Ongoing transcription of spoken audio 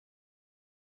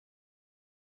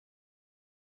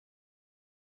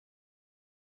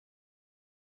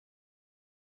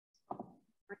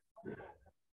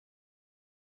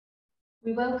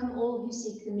We welcome all who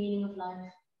seek the meaning of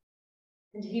life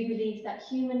and who believe that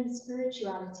human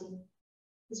spirituality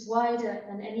is wider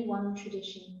than any one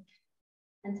tradition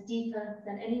and deeper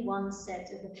than any one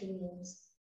set of opinions.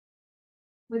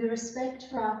 With a respect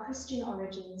for our Christian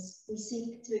origins, we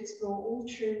seek to explore all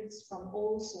truths from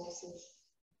all sources.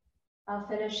 Our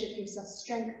fellowship gives us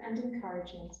strength and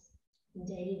encouragement in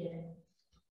daily living.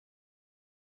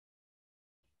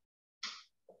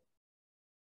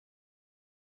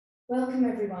 Welcome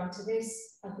everyone to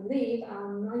this, I believe,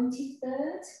 our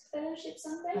 93rd Fellowship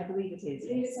Sunday? I believe it is. I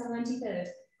believe it's our 93rd.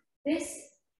 This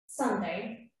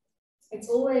Sunday, it's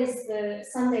always the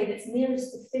Sunday that's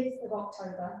nearest the 5th of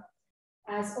October,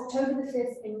 as October the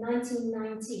 5th in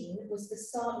 1919 was the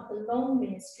start of the long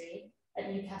ministry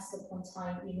at Newcastle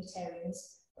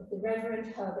Unitarians of the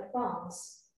Reverend Herbert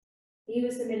Barnes. He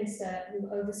was the minister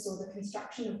who oversaw the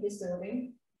construction of this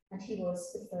building, and he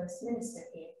was the first minister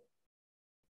here.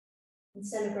 And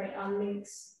celebrate our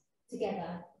links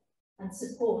together and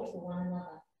support for one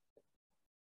another.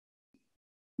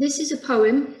 This is a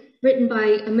poem written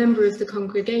by a member of the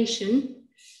congregation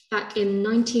back in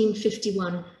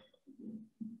 1951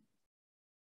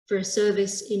 for a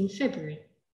service in February.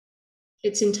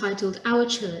 It's entitled Our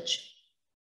Church.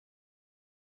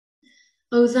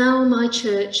 O thou, my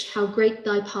church, how great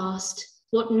thy past,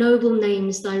 what noble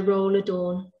names thy roll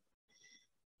adorn.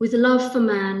 With love for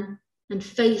man, and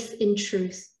faith in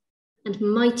truth, and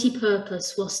mighty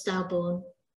purpose wast thou born.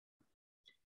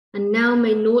 And now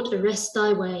may naught arrest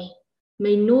thy way,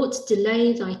 may naught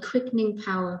delay thy quickening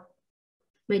power,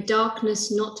 may darkness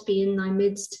not be in thy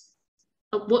midst,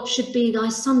 at what should be thy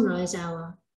sunrise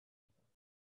hour.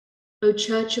 O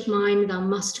church of mine, thou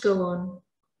must go on,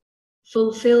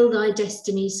 fulfill thy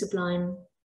destiny sublime,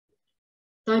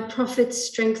 thy prophets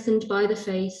strengthened by the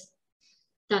faith,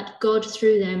 that God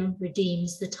through them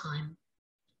redeems the time.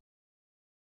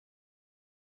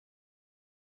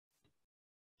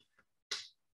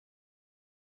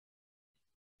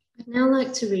 I'd now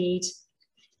like to read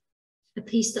a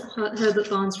piece that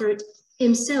Herbert Barnes wrote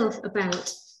himself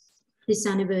about this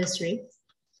anniversary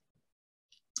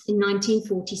in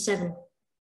 1947.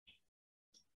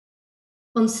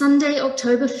 On Sunday,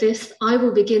 October 5th, I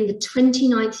will begin the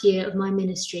 29th year of my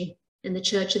ministry in the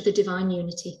Church of the Divine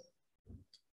Unity.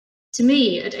 To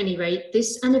me, at any rate,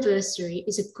 this anniversary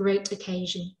is a great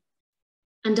occasion,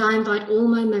 and I invite all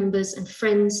my members and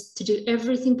friends to do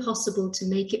everything possible to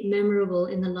make it memorable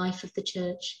in the life of the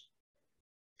church.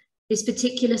 This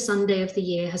particular Sunday of the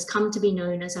year has come to be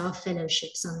known as our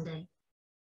Fellowship Sunday.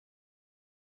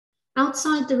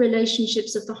 Outside the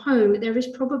relationships of the home, there is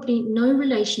probably no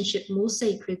relationship more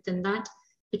sacred than that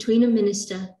between a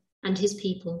minister and his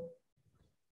people.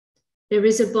 There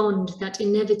is a bond that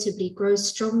inevitably grows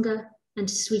stronger and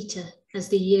sweeter as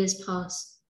the years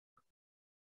pass.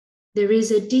 There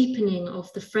is a deepening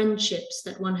of the friendships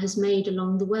that one has made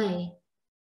along the way.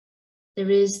 There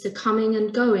is the coming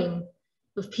and going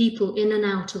of people in and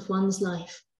out of one's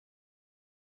life.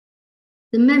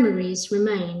 The memories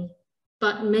remain,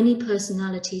 but many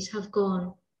personalities have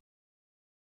gone.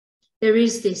 There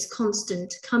is this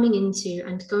constant coming into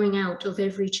and going out of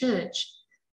every church.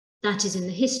 That is in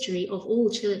the history of all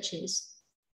churches.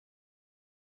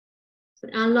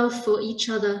 But our love for each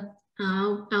other,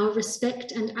 our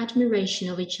respect and admiration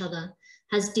of each other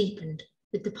has deepened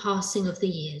with the passing of the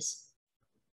years.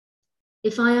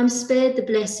 If I am spared the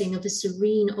blessing of a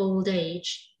serene old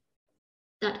age,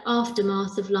 that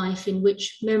aftermath of life in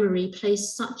which memory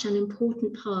plays such an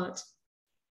important part,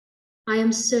 I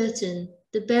am certain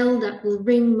the bell that will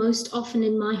ring most often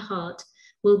in my heart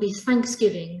will be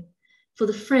thanksgiving for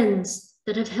the friends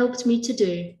that have helped me to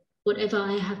do whatever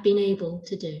I have been able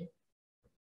to do.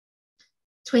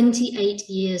 28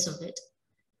 years of it.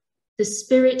 The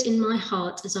spirit in my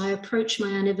heart as I approach my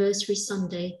anniversary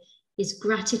Sunday is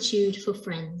gratitude for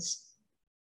friends.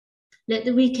 Let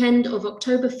the weekend of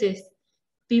October 5th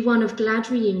be one of glad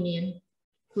reunion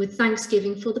with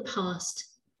thanksgiving for the past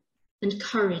and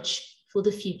courage for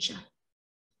the future.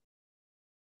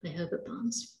 By Herbert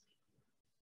Barnes.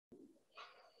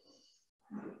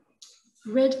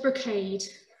 Red Brocade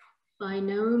by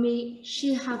Naomi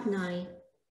Shihab Nye.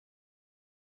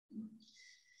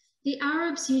 The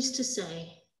Arabs used to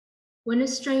say, when a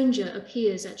stranger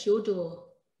appears at your door,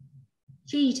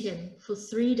 feed him for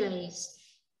 3 days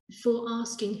before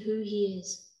asking who he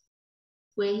is,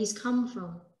 where he's come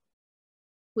from,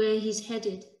 where he's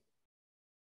headed.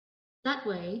 That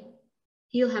way,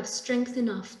 he'll have strength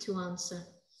enough to answer.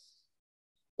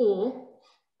 Or,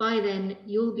 by then,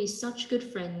 you'll be such good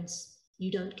friends,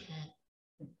 you don't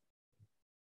care.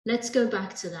 Let's go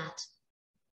back to that.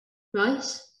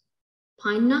 Rice?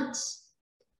 Pine nuts?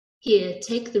 Here,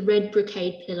 take the red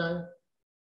brocade pillow.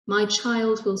 My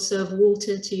child will serve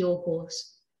water to your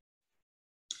horse.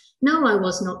 No, I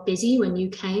was not busy when you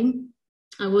came.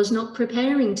 I was not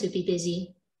preparing to be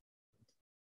busy.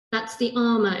 That's the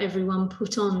armor everyone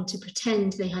put on to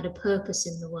pretend they had a purpose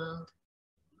in the world.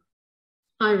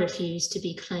 I refuse to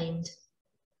be claimed.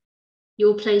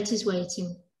 Your plate is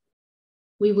waiting.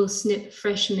 We will snip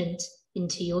fresh mint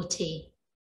into your tea.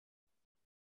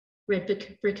 Red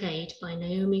Brocade by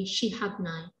Naomi Shihab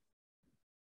Nye.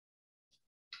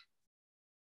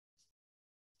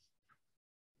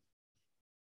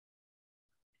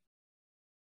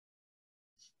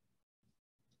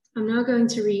 I'm now going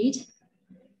to read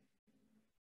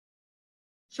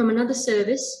from another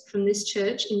service from this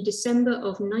church in December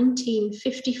of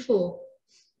 1954,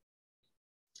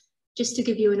 just to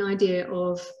give you an idea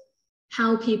of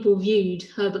how people viewed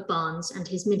Herbert Barnes and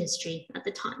his ministry at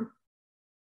the time.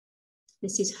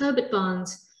 This is Herbert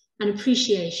Barnes, An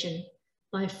Appreciation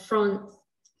by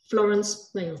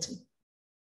Florence, Middleton.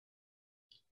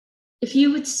 If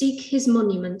you would seek his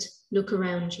monument, look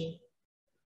around you.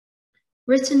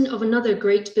 Written of another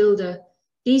great builder,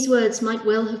 these words might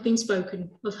well have been spoken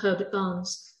of Herbert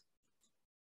Barnes,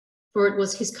 for it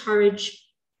was his courage,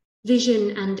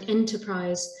 vision, and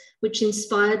enterprise which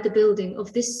inspired the building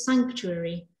of this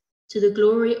sanctuary to the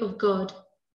glory of God,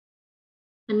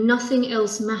 and nothing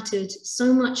else mattered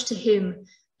so much to him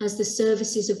as the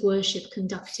services of worship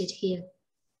conducted here.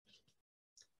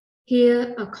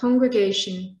 Here, a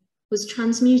congregation was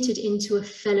transmuted into a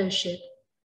fellowship,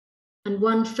 and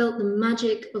one felt the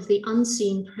magic of the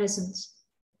unseen presence.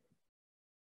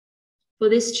 For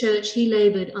this church, he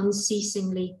labored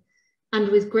unceasingly and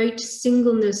with great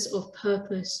singleness of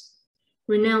purpose,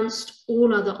 renounced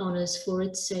all other honors for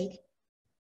its sake.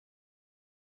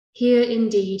 Here,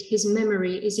 indeed, his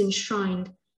memory is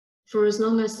enshrined for as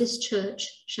long as this church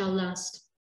shall last.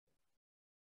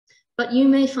 But you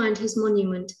may find his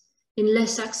monument in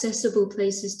less accessible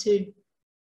places too.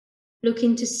 Look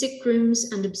into sick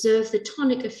rooms and observe the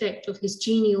tonic effect of his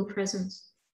genial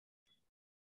presence.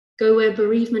 Go where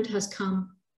bereavement has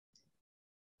come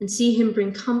and see him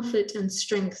bring comfort and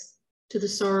strength to the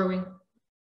sorrowing.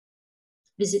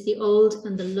 Visit the old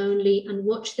and the lonely and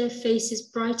watch their faces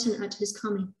brighten at his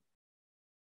coming.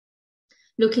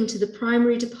 Look into the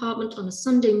primary department on a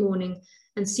Sunday morning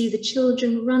and see the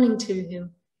children running to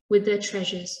him with their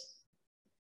treasures.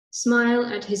 Smile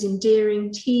at his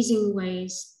endearing, teasing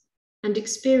ways and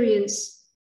experience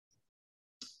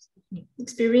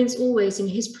always in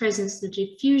his presence the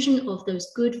diffusion of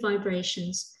those good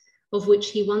vibrations of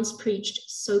which he once preached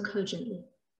so cogently.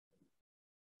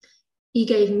 He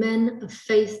gave men a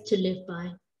faith to live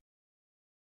by,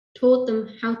 taught them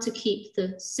how to keep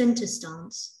the center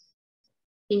stance,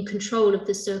 in control of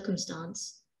the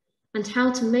circumstance, and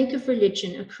how to make of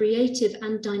religion a creative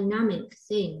and dynamic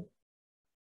thing.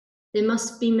 There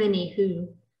must be many who,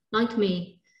 like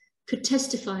me, could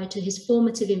testify to his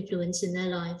formative influence in their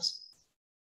lives.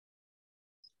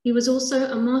 He was also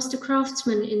a master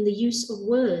craftsman in the use of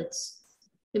words,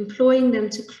 employing them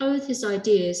to clothe his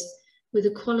ideas with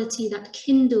a quality that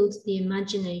kindled the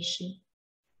imagination.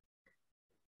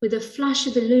 With a flash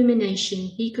of illumination,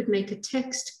 he could make a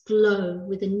text glow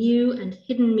with a new and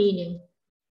hidden meaning,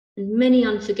 and many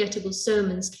unforgettable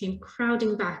sermons came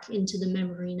crowding back into the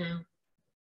memory now.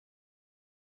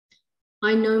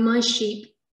 I know my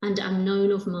sheep and am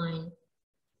known of mine.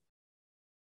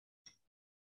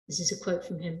 This is a quote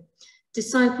from him.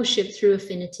 Discipleship through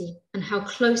affinity, and how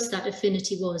close that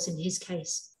affinity was in his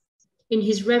case. In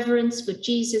his reverence for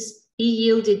Jesus, he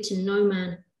yielded to no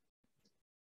man.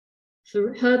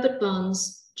 For Herbert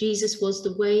Barnes, Jesus was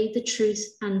the way, the truth,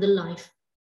 and the life.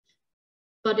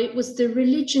 But it was the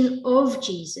religion of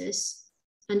Jesus,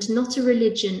 and not a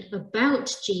religion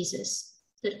about Jesus,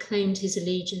 that claimed his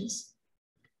allegiance.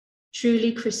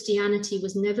 Truly, Christianity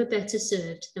was never better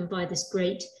served than by this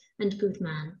great and good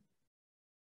man.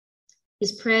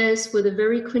 His prayers were the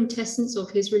very quintessence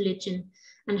of his religion,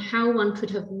 and how one could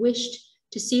have wished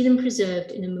to see them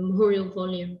preserved in a memorial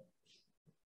volume.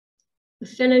 A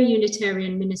fellow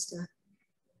Unitarian minister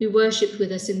who worshipped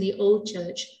with us in the old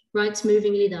church writes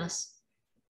movingly thus: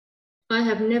 I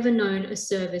have never known a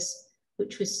service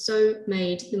which was so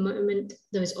made the moment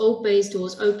those old baize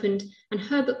doors opened and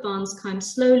Herbert Barnes climbed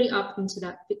slowly up into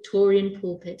that Victorian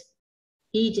pulpit.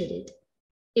 He did it.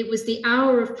 It was the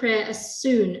hour of prayer as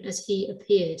soon as he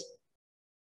appeared.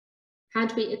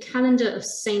 Had we a calendar of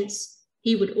saints,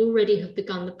 he would already have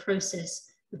begun the process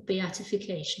of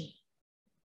beatification.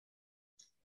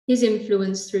 His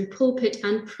influence through pulpit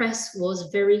and press was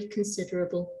very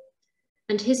considerable.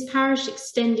 and his parish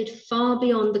extended far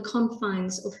beyond the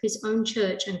confines of his own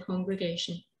church and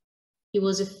congregation. He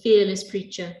was a fearless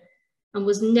preacher and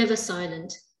was never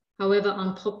silent, however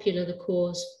unpopular the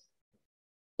cause,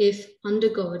 if, under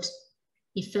God,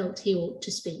 he felt he ought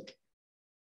to speak.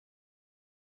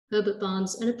 Herbert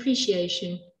Barnes, An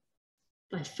Appreciation,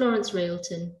 by Florence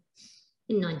Railton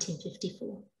in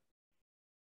 1954.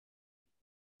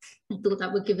 I thought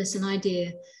that would give us an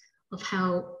idea of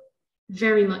how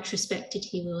very much respected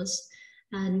he was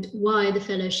and why the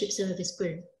fellowship service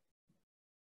grew.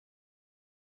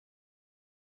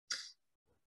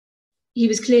 He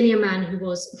was clearly a man who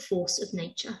was a force of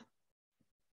nature,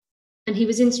 and he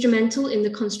was instrumental in the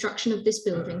construction of this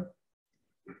building.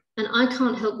 And I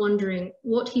can't help wondering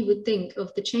what he would think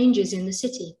of the changes in the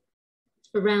city,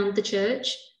 around the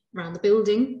church, around the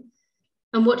building,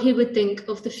 and what he would think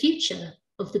of the future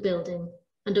of the building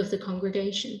and of the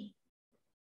congregation.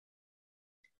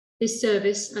 This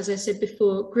service, as I said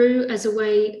before, grew as a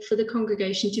way for the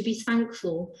congregation to be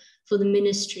thankful for the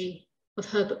ministry of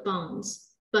Herbert Barnes,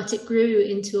 but it grew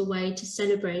into a way to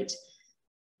celebrate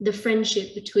the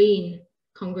friendship between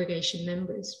congregation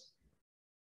members.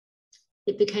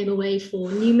 It became a way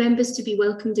for new members to be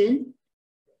welcomed in,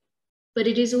 but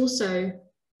it is also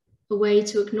a way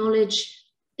to acknowledge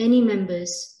any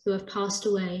members who have passed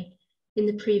away in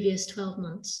the previous 12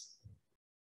 months.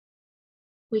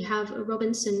 We have a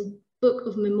Robinson Book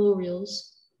of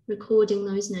Memorials recording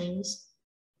those names,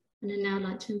 and I'd now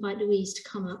like to invite Louise to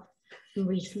come up and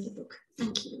read from the book.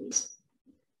 Thank you, Louise.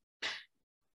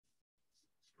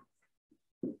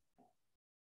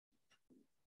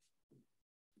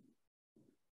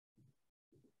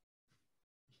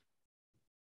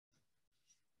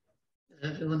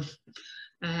 Hello, everyone.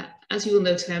 As you will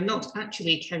note, I am not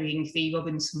actually carrying the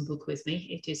Robinson book with me.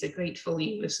 It is a great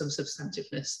volume of some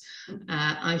substantiveness.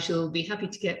 I shall be happy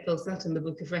to get both that and the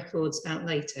Book of Records out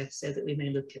later so that we may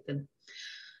look at them.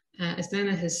 As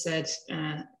Dana has said,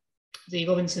 the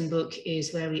Robinson book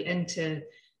is where we enter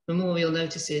memorial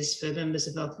notices for members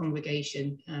of our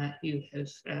congregation who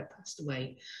have passed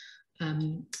away.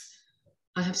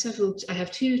 I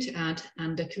have two to add,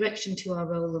 and a correction to our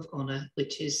roll of honour,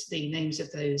 which is the names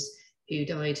of those who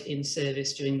died in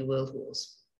service during the World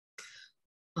Wars.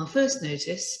 Our first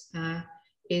notice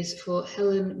is for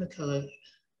Helen McCullough,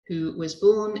 who was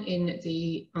born on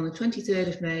the 23rd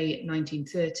of May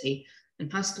 1930 and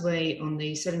passed away on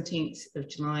the 17th of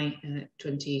July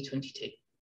 2022.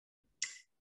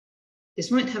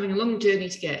 Despite having a long journey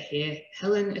to get here,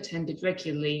 Helen attended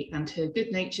regularly, and her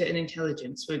good nature and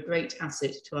intelligence were a great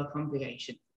asset to our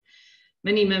congregation.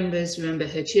 Many members remember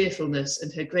her cheerfulness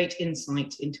and her great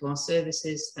insight into our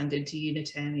services and into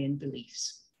Unitarian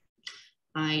beliefs.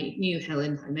 I knew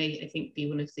Helen. I may, I think, be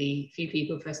one of the few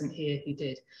people present here who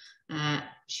did.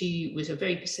 She was a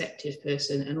very perceptive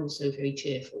person and also very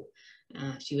cheerful.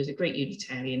 She was a great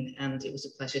Unitarian, and it was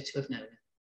a pleasure to have known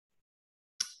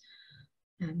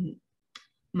her.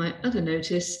 My other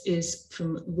notice is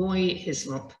from Roy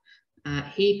Hislop.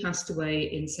 He passed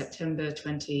away in September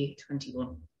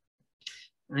 2021.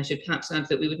 I should perhaps add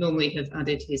that we would normally have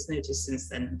added his notice since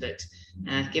then, but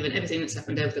given everything that's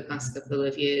happened over the past couple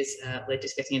of years, we're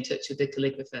just getting in touch with the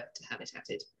calligrapher to have it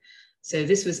added. So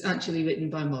this was actually written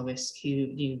by Morris, who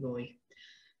knew Roy.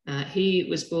 He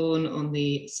was born on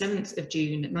the 7th of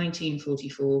June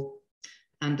 1944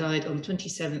 and died on the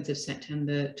 27th of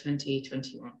September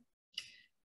 2021.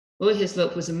 Roy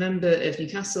Hislop was a member of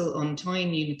Newcastle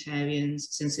Unitarians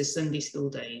since his Sunday school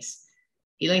days.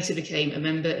 He later became a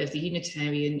member of the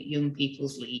Unitarian Young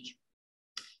People's League.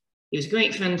 He was a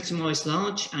great friend to Maurice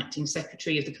Large, acting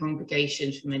secretary of the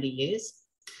congregation for many years.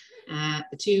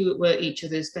 The two were each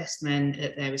other's best men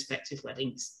at their respective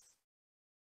weddings.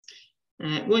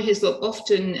 Roy Hislop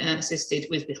often assisted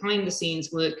with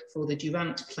behind-the-scenes work for the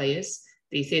Durant Players,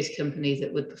 the theatre company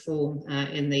that would perform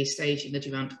in the stage in the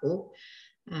Durant Hall.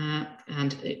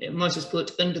 And Maurice was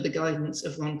put under the guidance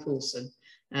of Ron Coulson.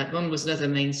 Ron was another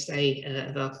mainstay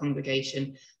of our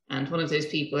congregation, and one of those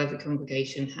people every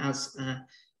congregation has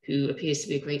who appears to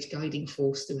be a great guiding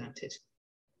force throughout it.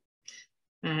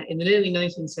 In the early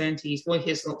 1970s, Roy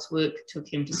Hislop's work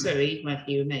took him to Surrey, where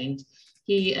he remained.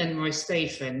 He and Maurice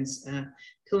stayed friends,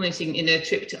 culminating in a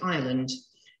trip to Ireland,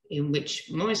 in which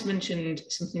Maurice mentioned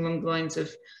something along the lines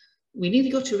of, "We nearly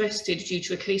got arrested due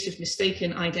to a case of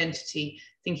mistaken identity,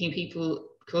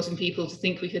 causing people to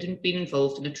think we had been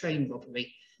involved in a train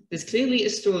robbery. There's clearly a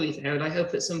story there, and I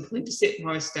hope at some point to sit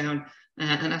Maurice down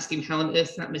and ask him how on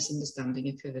earth that misunderstanding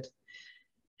occurred."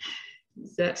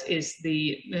 That is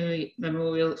the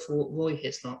memorial for Roy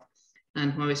Hislop,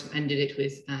 and Maurice ended it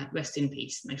with, "Rest in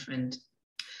peace, my friend."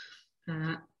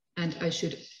 And I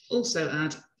should also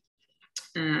add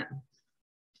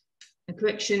a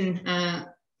correction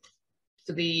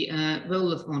for the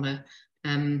roll of honour.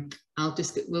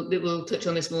 We'll touch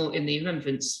on this more in the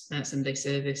Remembrance Sunday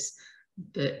service,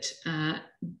 but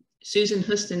Susan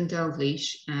Huston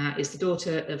Dalgleish is the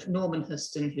daughter of Norman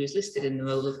Huston, who is listed in the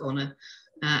roll of honour,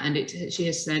 and she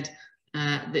has said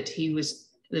that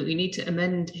we need to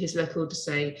amend his record to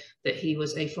say that he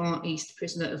was a Far East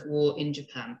prisoner of war in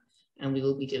Japan, and we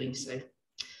will be doing so.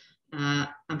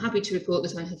 I'm happy to report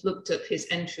that I have looked up his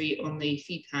entry on the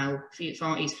FEPAL,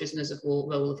 Far East Prisoners of War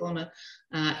Roll of Honour.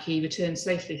 He returned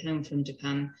safely home from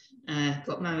Japan,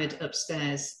 got married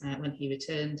upstairs when he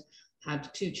returned,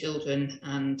 had 2 children,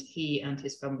 and he and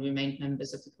his family remained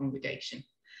members of the congregation.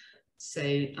 So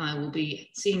I will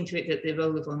be seeing to it that the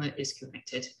Roll of Honour is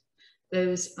corrected.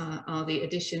 Those are the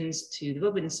additions to the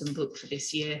Robinson book for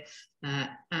this year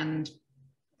and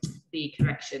the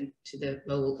correction to the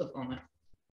Roll of Honour.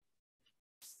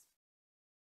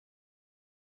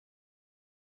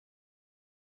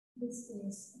 This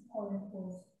is a poem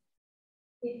called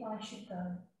If I Should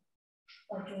Go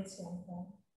by Joyce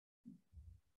Grenfell.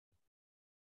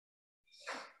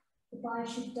 If I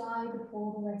should die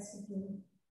before the rest of you,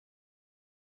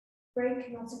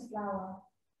 break not a flower,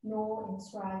 nor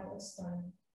inscribe a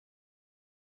stone,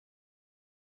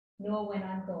 nor when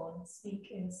I'm gone speak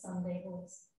in Sunday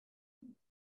voice.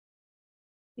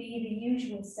 Be the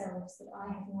usual selves that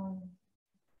I have known.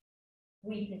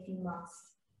 Weep if you must,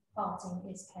 parting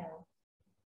is hell.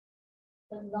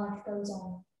 But life goes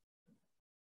on,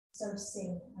 so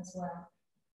sing as well.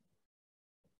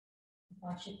 If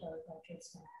I should go by Joyce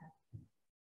Grenfell.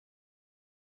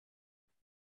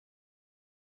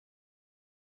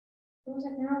 What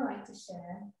I'd now like to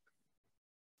share,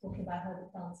 talking about Herbert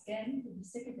again, you'll be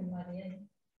sick of him by the end.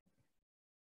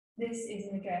 This is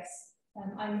an address.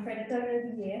 I'm afraid I don't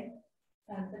know the year,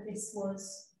 but this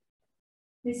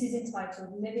is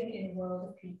entitled Living in a World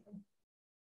of People.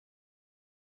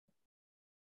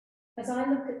 As I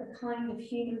look at the kind of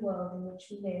human world in which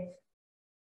we live,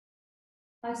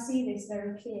 I see this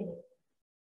very clearly,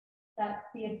 that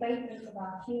the abatement of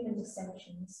our human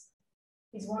dissensions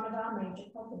is one of our major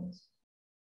problems.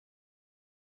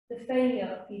 The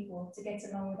failure of people to get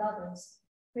along with others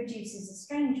produces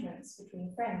estrangements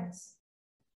between friends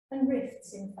and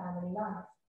rifts in family life.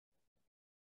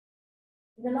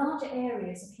 In the larger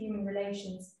areas of human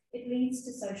relations, it leads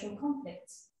to social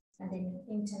conflicts and in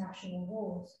international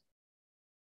wars.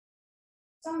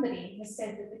 Somebody has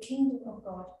said that the kingdom of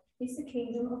God is the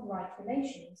kingdom of right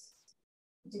relations.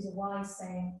 It is a wise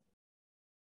saying.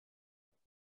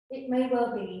 It may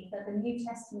well be that the New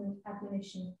Testament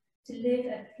admonition to live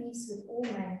at peace with all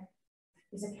men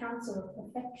is a counsel of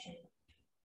perfection.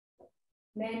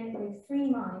 Men with free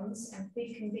minds and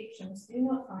big convictions do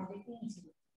not find it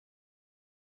easy.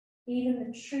 Even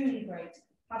the truly great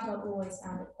have not always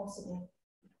found it possible.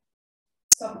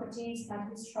 Socrates had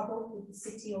his trouble with the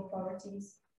city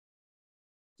authorities.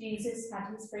 Jesus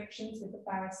had his frictions with the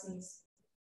Pharisees.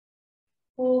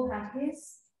 Paul had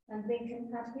his, and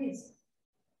Lincoln had his.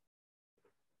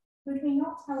 Could we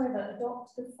not, however,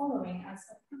 adopt the following as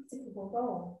a practicable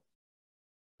goal?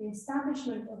 The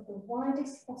establishment of the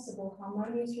widest possible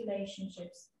harmonious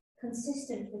relationships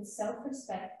consistent with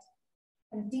self-respect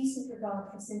and decent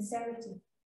regard for sincerity.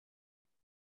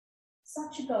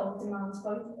 Such a goal demands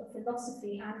both a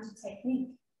philosophy and a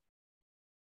technique.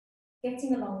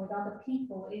 Getting along with other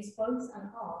people is both an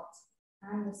art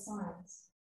and a science.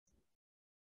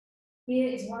 Here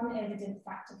is one evident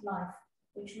fact of life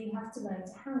which we have to learn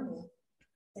to handle: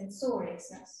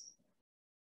 censoriousness,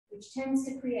 which tends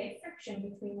to create friction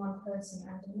between one person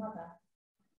and another.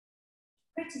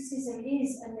 Criticism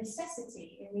is a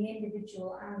necessity in the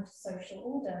individual and social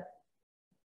order.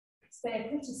 Spare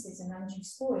criticism and you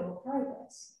spoil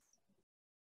progress.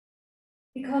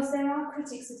 Because there are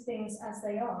critics of things as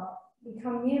they are, we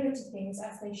come nearer to things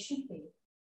as they should be.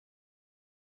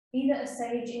 Either a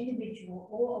sage individual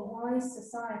or a wise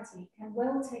society can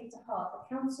well take to heart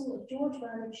the counsel of George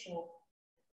Bernard Shaw.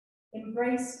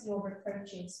 Embrace your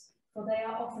reproaches, for they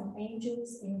are often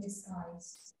angels in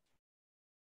disguise.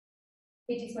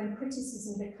 It is when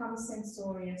criticism becomes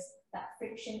censorious that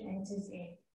friction enters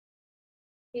in.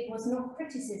 It was not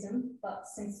criticism, but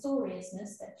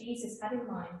censoriousness that Jesus had in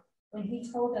mind when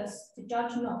he told us to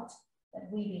judge not, that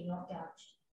we be not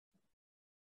judged.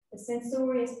 The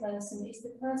censorious person is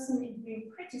the person in whom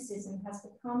criticism has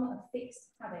become a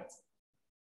fixed habit.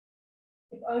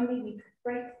 If only we could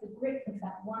break the grip of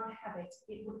that one habit,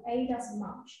 it would aid us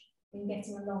much in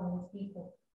getting along with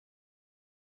people.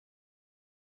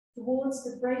 towards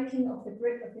the breaking of the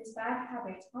grip of this bad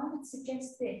habit, I would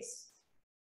suggest this.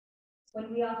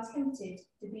 When we are tempted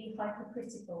to be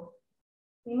hypercritical,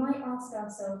 we might ask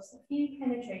ourselves a few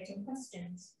penetrating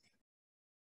questions.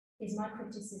 Is my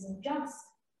criticism just?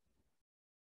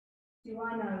 Do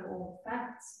I know all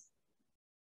facts?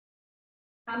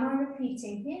 Am I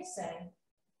repeating hearsay?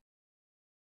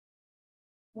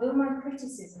 Will my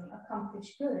criticism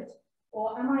accomplish good,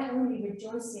 or am I only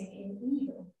rejoicing in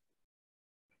evil?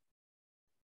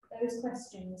 Those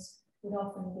questions would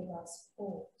often give us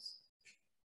pause.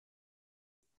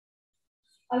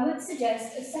 I would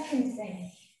suggest a second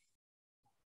thing.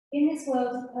 In this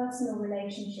world of personal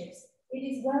relationships, it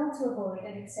is well to avoid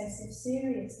an excessive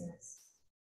seriousness.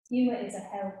 Humour is a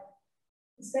help,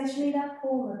 especially that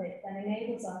form of it that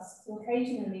enables us to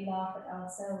occasionally laugh at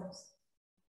ourselves.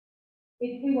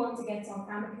 If we want to get on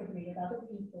amicably with other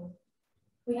people,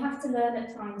 we have to learn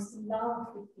at times to laugh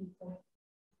with people.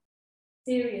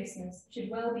 Seriousness should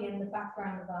well be in the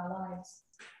background of our lives.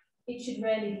 It should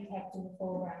rarely be kept in the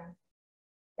foreground.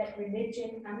 Let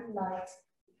religion and light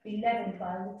be leavened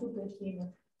by a little good humour.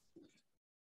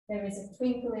 There is a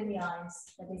twinkle in the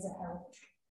eyes that is a help.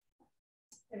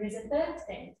 There is a third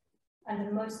thing, and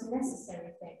the most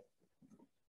necessary thing.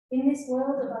 In this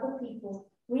world of other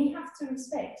people, we have to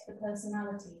respect the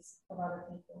personalities of other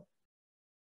people.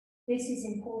 This is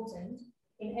important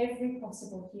in every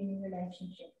possible human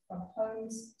relationship, from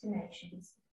homes to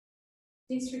nations.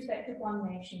 Disrespect of one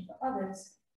nation for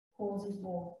others causes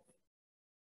war.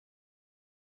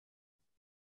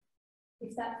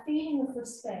 If that feeling of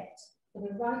respect for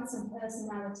the rights and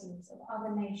personalities of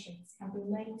other nations can be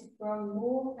made to grow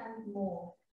more and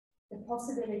more, the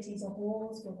possibilities of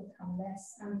wars will become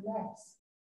less and less.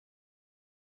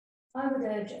 I would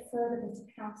urge a further bit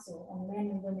of counsel on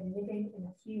men and women living in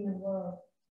a human world.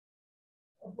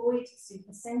 Avoid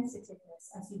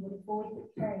supersensitiveness as you would avoid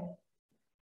betrayal.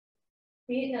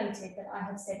 Be it noted that I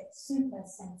have said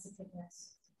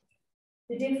supersensitiveness.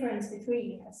 The difference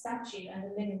between a statue and a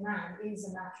living man is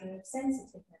a matter of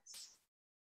sensitiveness.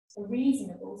 A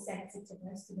reasonable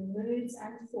sensitiveness to the moods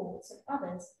and thoughts of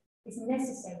others is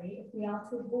necessary if we are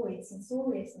to avoid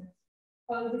censoriousness,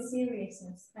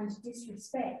 over-seriousness, and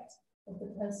disrespect of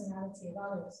the personality of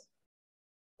others.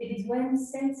 It is when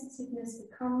sensitiveness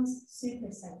becomes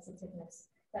supersensitiveness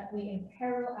that we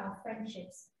imperil our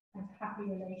friendships and happy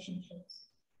relationships.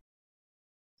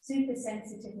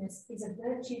 Supersensitiveness is a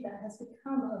virtue that has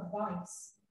become a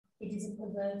vice. It is a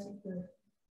perverted good.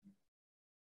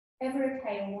 Everett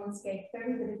Hale once gave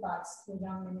very good advice to a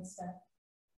young minister.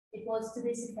 It was to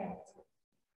this effect: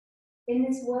 in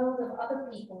this world of other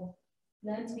people,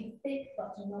 learn to be thick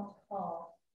but not hard.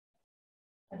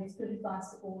 That is good advice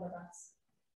to all of us.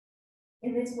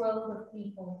 In this world of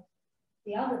people,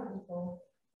 the other people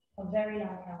are very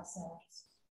like ourselves.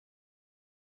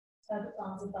 Herbert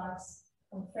Barnes' advice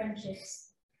on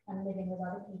friendships and living with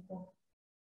other people.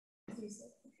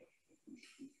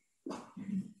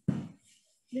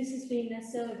 This has been a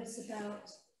service about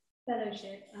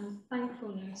fellowship and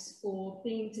thankfulness for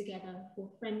being together, for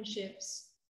friendships,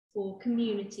 for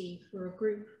community, for a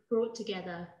group brought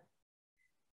together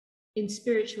in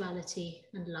spirituality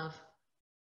and love.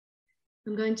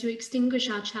 I'm going to extinguish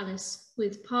our chalice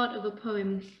with part of a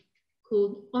poem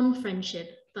called On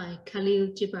Friendship by Khalil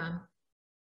Gibran.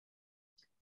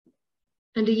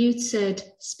 And a youth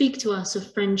said, "Speak to us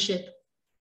of friendship."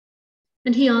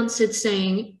 And he answered,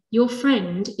 saying, "Your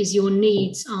friend is your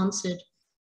needs answered.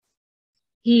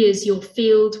 He is your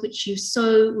field which you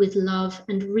sow with love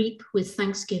and reap with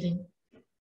thanksgiving.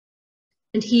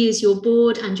 And he is your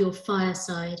board and your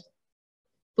fireside,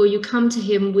 for you come to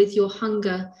him with your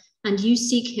hunger and you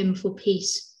seek him for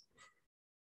peace.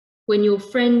 When your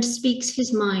friend speaks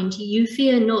his mind, you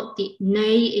fear not the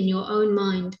nay in your own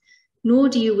mind, nor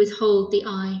do you withhold the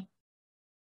I.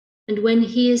 And when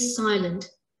he is silent,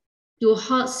 your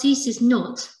heart ceases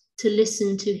not to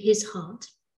listen to his heart.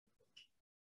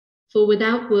 For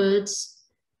without words,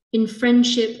 in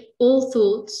friendship, all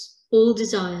thoughts, all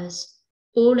desires,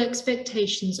 all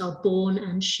expectations are born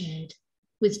and shared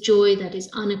with joy that is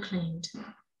unacclaimed.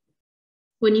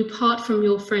 When you part from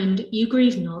your friend, you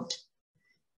grieve not,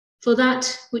 for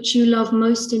that which you love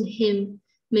most in him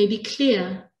may be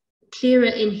clearer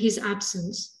in his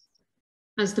absence,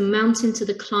 as the mountain to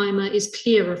the climber is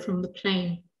clearer from the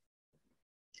plain.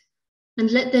 And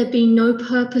let there be no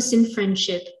purpose in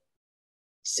friendship,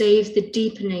 save the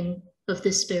deepening of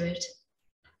the spirit.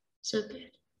 So be it.